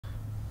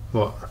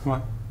What?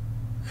 What?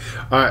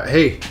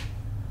 Hey,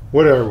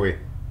 what are we?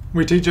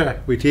 We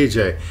TJ. We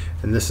TJ.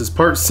 And this is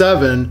part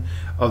 7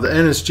 of the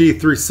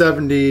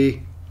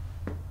NSG370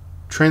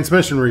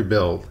 transmission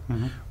rebuild.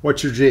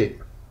 What's your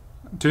Jeep?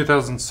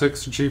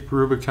 2006 Jeep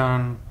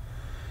Rubicon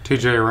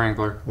TJ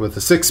Wrangler. With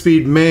a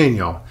 6-speed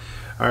manual.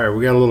 Alright,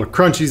 we got a little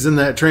crunchies in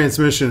that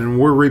transmission and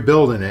we're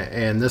rebuilding it.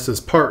 And this is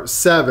part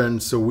 7,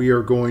 so we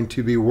are going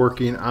to be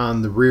working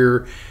on the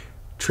rear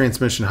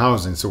transmission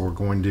housing. So we're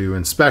going to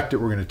inspect it.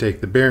 We're going to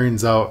take the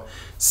bearings out,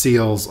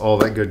 seals, all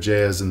that good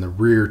jazz in the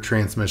rear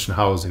transmission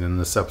housing in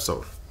this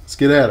episode. Let's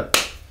get at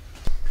it.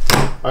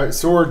 Alright,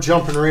 so we're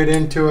jumping right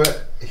into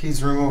it.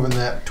 He's removing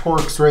that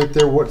Torx right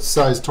there. What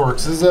size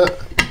Torx is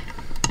it?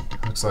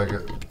 Looks like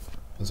it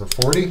is a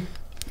 40?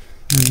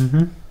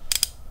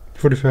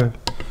 45.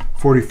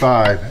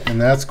 45, and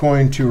that's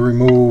going to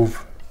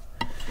remove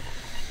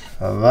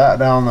that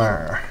down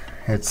there.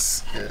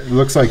 It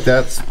looks like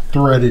that's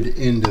threaded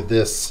into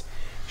this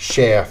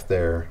shaft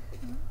there.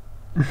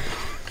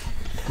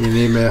 You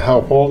need me to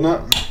help holding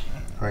it?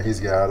 All right, he's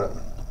got it.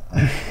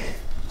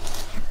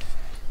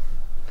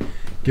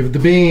 Give it the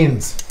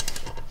beans.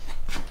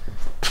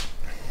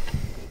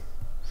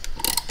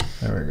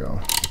 There we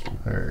go.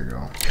 There you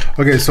go.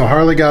 Okay, so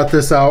Harley got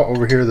this out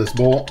over here, this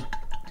bolt.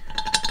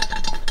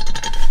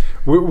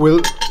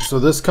 So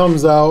this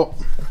comes out.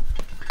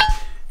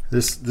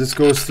 This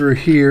goes through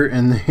here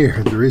and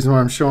here. The reason why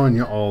I'm showing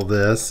you all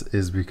this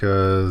is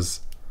because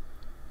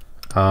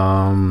we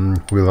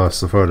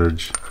lost the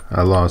footage.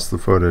 I lost the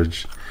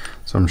footage,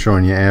 so I'm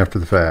showing you after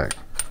the fact.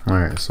 All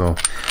right, so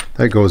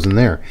that goes in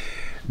there.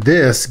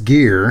 This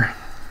gear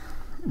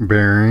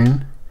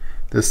bearing,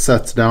 this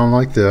sets down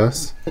like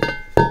this,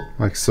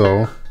 like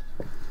so.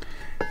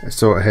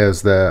 So it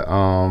has that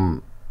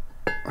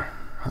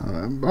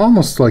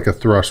almost like a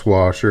thrust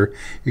washer.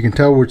 You can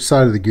tell which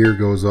side of the gear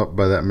goes up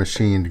by that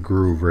machined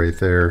groove right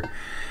there.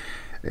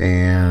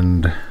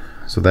 And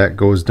so that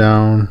goes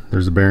down.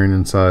 There's a bearing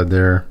inside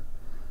there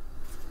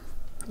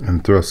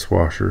and thrust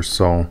washers.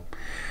 So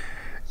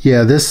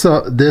yeah, this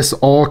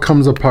all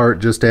comes apart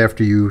just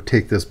after you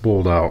take this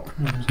bolt out.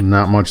 So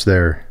not much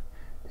there.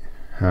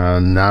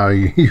 Now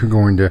you're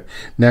going to,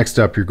 next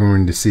up you're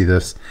going to see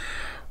this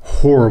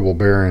horrible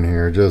bearing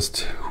here.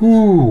 Just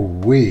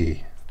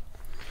whoo-wee.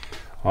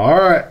 All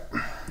right,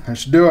 that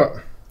should do it.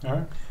 All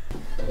right.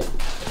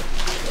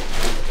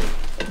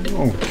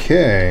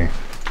 Okay.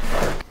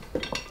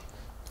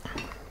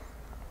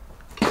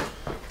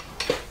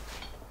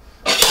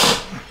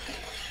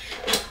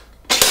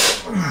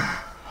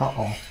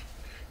 Uh-oh.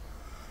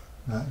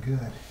 Not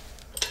good.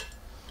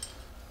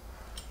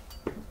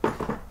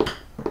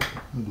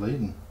 I'm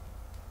bleeding.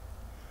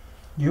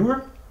 You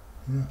were?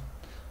 Yeah.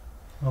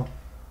 Oh.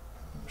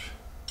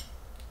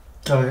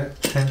 Got it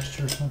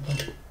pinched or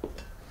something?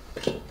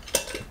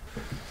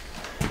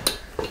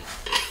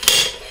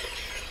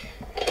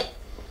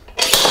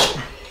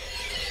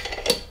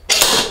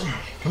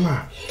 Come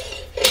on.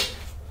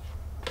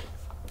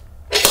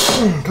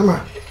 Come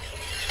on.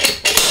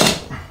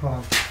 Hold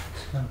on.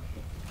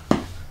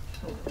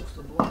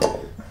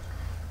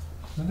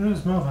 It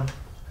is moving.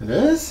 It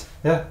is?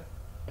 Yeah.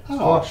 It's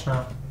washed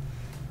now.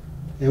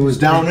 It was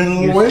down in a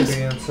little ways?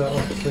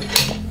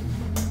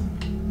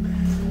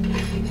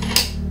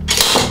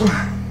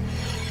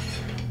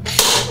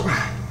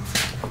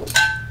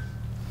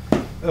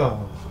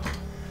 Oh.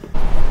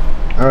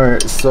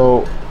 Alright,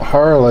 so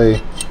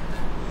Harley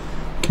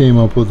came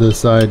up with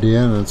this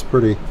idea, and it's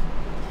pretty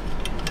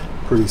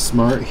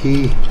smart. Let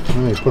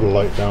me put a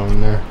light down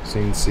in there so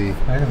you can see.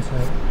 I can see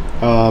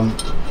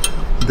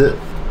it.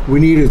 We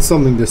needed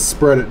something to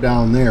spread it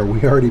down there.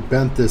 We already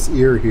bent this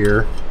ear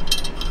here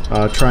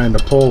trying to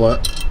pull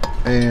it,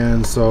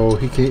 and so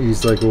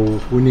he's like,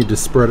 well, we need to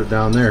spread it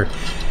down there.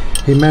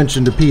 He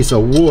mentioned a piece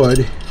of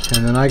wood,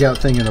 and then I got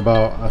thinking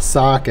about a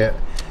socket,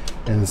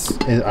 and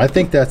I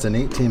think that's an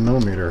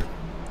 18mm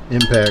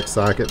impact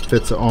socket.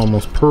 Fits it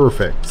almost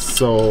perfect.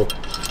 So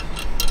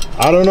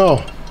I don't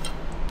know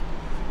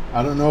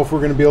if we're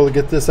going to be able to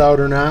get this out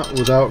or not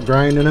without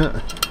grinding it.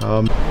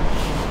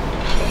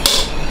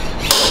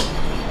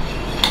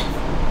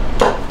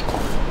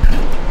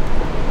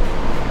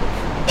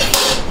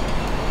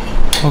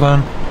 Hold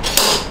on.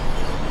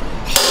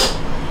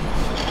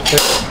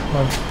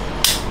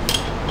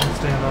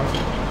 Stand up.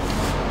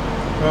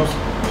 Rose.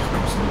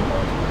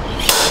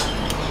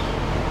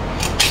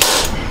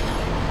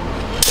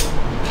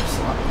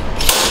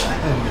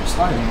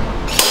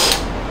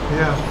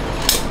 Yeah.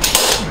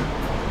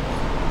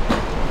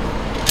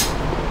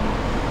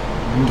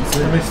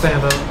 Let me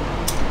stand up.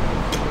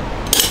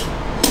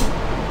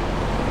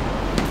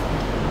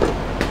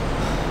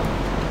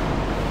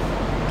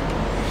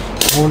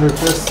 I wonder if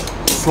this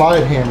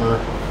slide hammer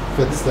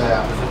fits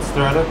that. Is it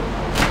threaded?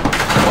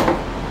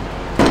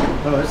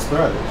 No, it's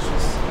threaded. It's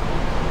just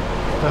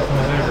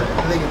Definitely there.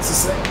 I think it's the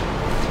same.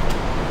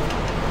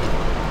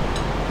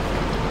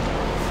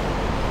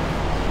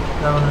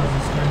 That one has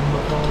a string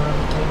look all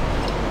around it.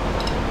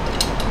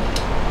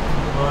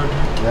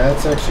 Larger.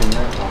 That's actually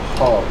not a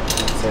hub.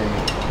 It's a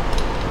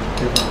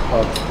different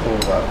hubs pull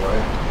that way.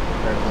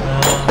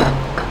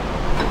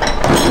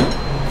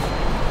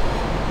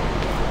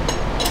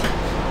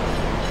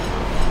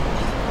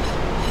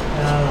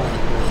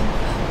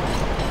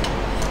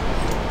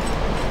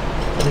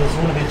 There's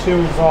going to be two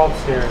results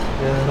here.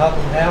 Either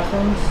nothing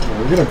happens.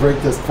 We're going to break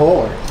this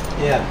puller.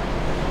 Yeah.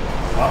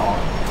 Uh-oh.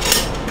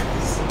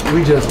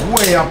 We just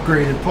way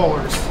upgraded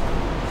pullers.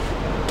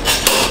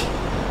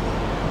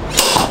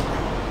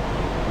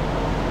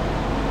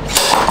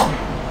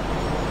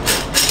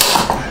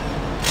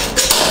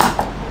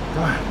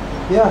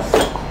 Yes.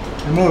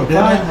 It moved,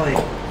 didn't Finally.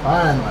 it?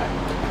 Finally.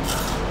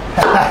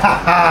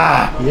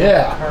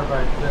 Yeah.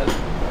 Carbide fit.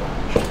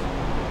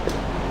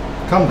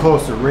 Come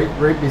closer,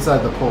 right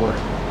beside the puller.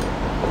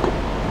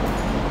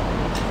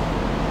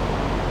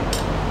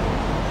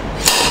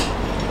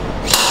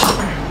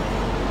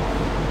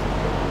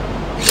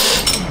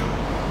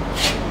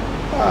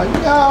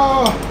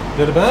 No.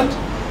 Did it bend?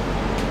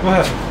 Go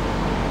ahead.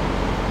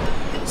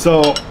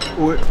 So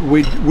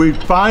we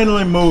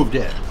finally moved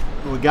it.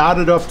 We got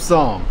it up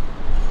some.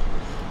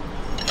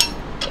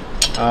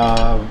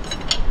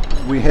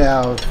 We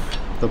have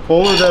the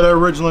puller that I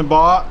originally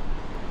bought.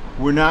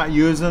 We're not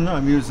using.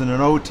 I'm using an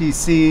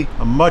OTC,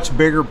 a much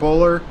bigger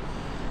puller.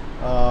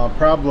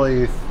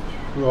 Probably,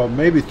 well,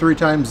 maybe 3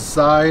 times the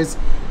size.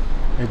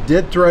 It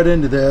did thread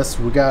into this.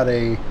 We got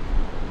a.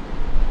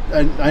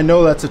 I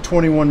know that's a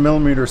 21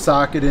 millimeter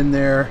socket in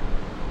there.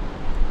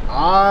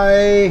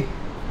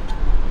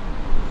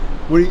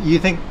 What do you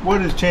think?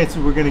 What are the chances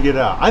we're going to get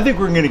it out? I think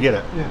we're going to get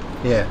it.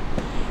 Yeah,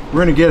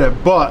 we're going to get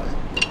it. But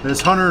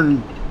this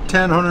 $110,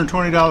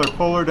 $120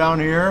 puller down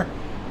here,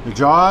 the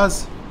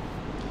jaws,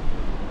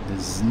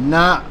 is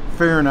not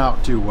faring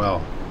out too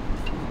well.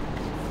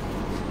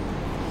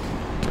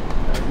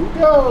 There we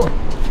go.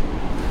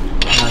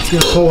 Now it's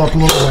going to pull up a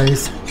little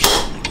ways.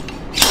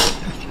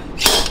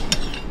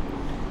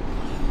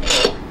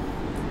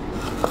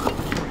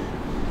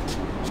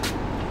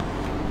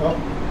 Oh.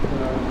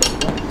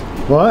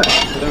 What?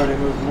 It already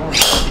moved more.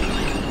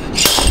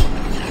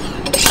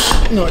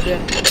 No, it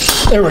didn't.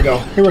 There we go.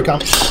 Here we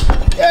come.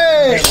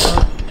 Yay!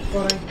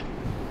 Footing.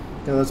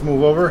 Okay, let's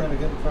move over. Kind of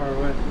getting far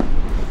away.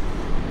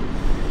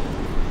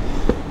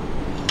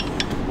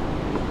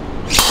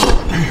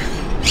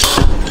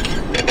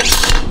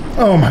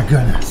 Oh my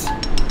goodness.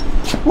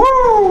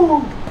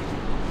 Woo!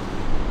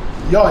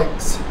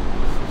 Yikes.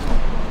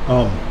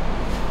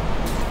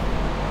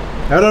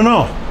 I don't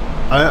know.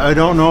 I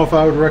don't know if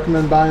I would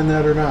recommend buying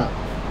that or not.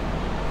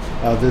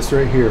 This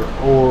right here.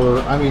 Or,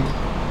 I mean,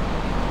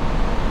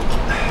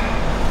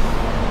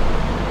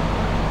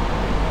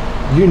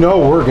 you know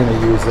we're going to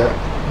use it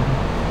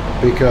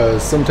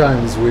because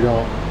sometimes we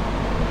don't.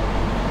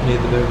 Need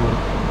the big one.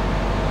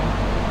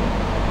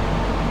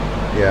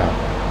 Yeah,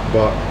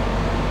 but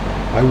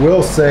I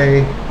will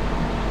say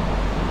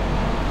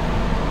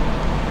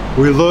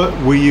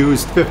we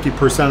used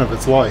 50% of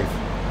its life.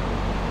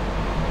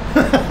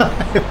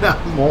 If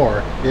not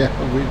more. Yeah,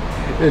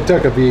 it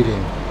took a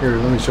beating. Here,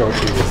 let me show it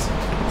to you.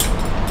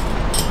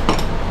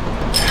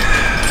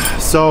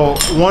 So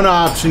one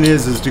option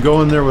is to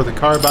go in there with a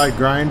carbide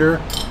grinder,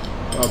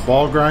 a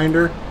ball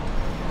grinder.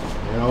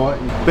 You know what?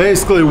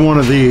 Basically one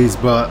of these,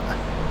 but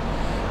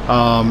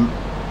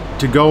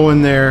to go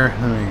in there,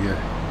 let me get,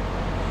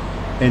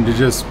 and to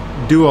just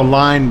do a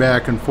line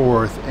back and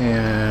forth,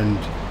 and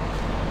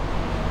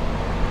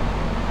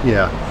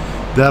yeah,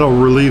 that'll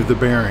relieve the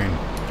bearing.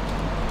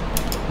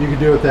 You can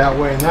do it that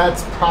way, and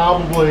that's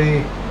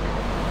probably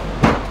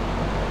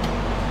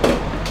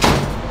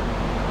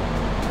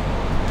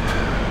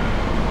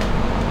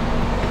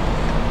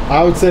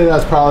I would say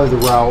that's probably the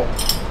route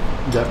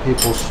that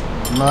people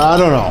I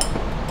don't know.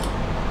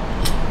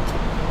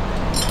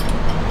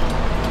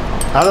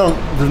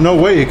 There's no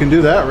way you can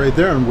do that right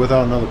there and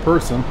without another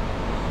person.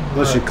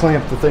 Unless you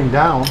clamp the thing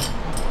down.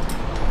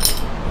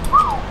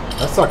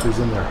 That sucker's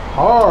in there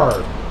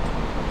hard.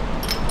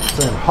 It's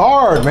in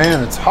hard,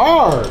 man. It's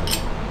hard.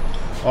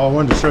 Oh, I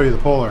wanted to show you the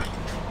puller.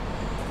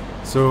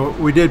 So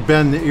we did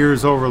bend the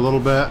ears over a little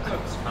bit.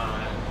 That's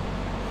fine.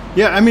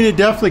 Yeah, I mean, it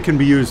definitely can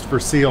be used for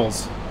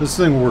seals. This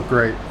thing will work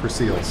great for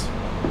seals.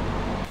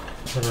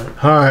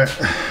 All right.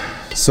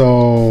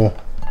 So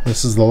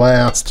this is the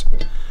last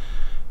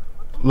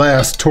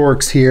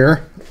Torx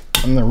here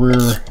on the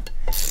rear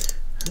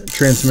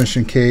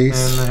transmission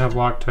case. And they have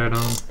Loctite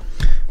on.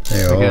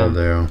 They all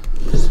do.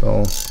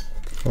 So,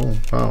 oh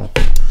wow.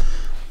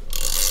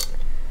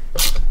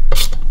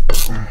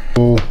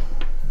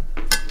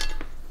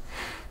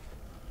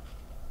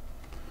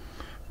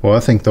 Well, I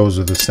think those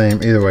are the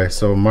same either way.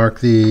 So mark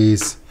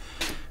these.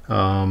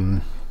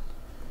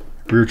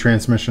 Rear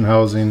transmission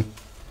housing.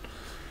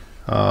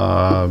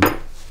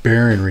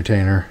 Bearing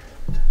retainer.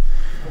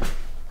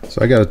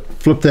 So I gotta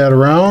flip that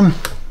around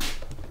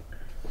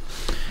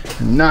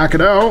and knock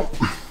it out.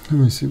 Let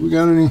me see, we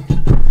got any?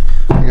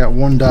 I got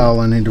one dowel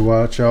I need to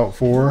watch out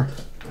for.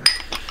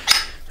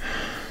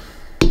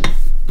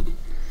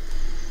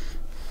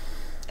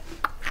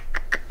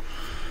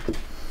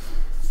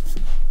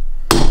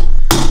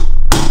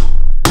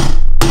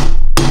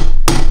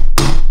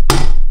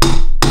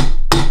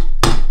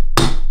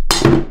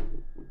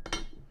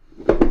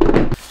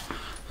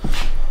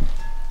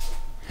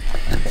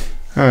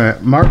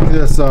 right, mark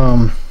this.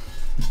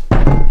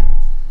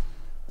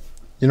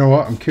 You know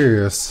what? I'm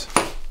curious.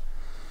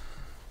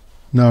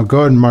 No, go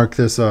ahead and mark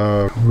this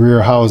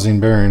rear housing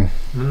bearing.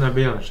 Wouldn't that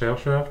be on a sail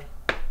shaft?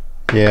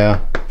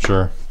 Yeah,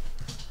 sure.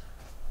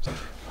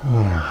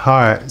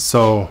 Alright,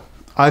 so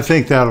I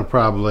think that'll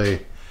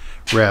probably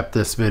wrap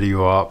this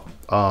video up.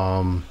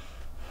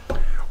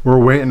 We're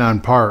waiting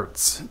on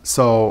parts.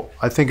 So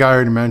I think I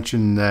already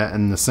mentioned that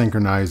in the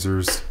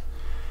synchronizers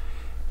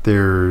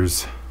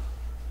there's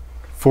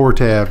 4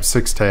 tab,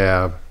 6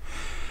 tab,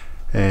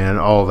 and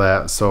all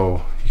that.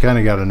 So you kind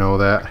of got to know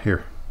that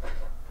here.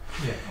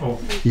 Yeah.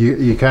 Oh.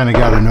 You kind of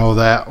got to know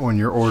that when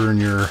you're ordering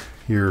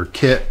your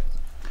kit.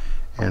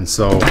 And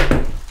so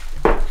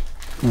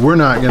we're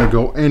not going to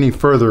go any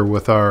further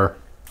with our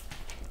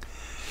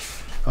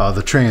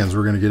the trans.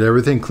 We're going to get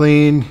everything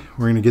clean.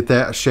 We're going to get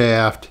that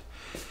shaft,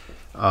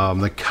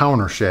 the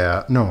counter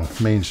shaft, no,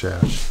 main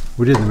shaft.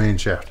 We did the main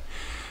shaft.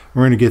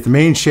 We're going to get the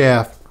main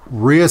shaft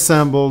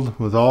reassembled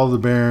with all the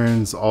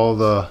bearings, all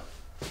the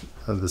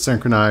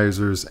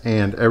synchronizers,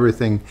 and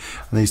everything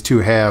on these 2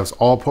 halves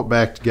all put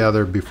back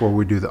together before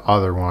we do the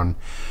other one,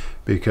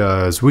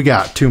 because we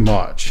got too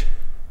much.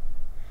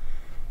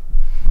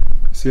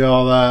 See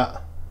all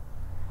that?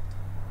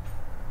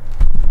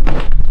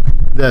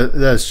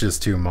 That's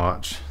just too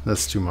much.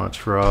 That's too much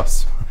for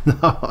us.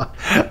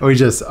 We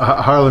just,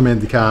 Harley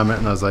made the comment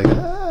and I was like,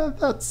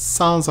 that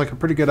sounds like a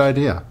pretty good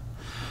idea.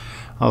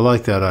 I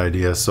like that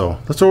idea, so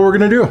that's what we're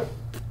gonna do.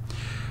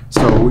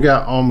 So we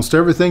got almost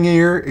everything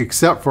here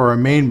except for our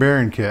main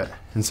bearing kit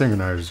and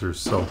synchronizers.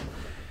 So,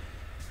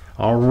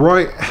 all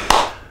right,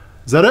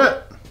 is that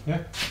it?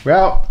 Yeah. We're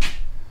out.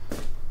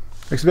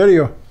 Next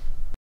video.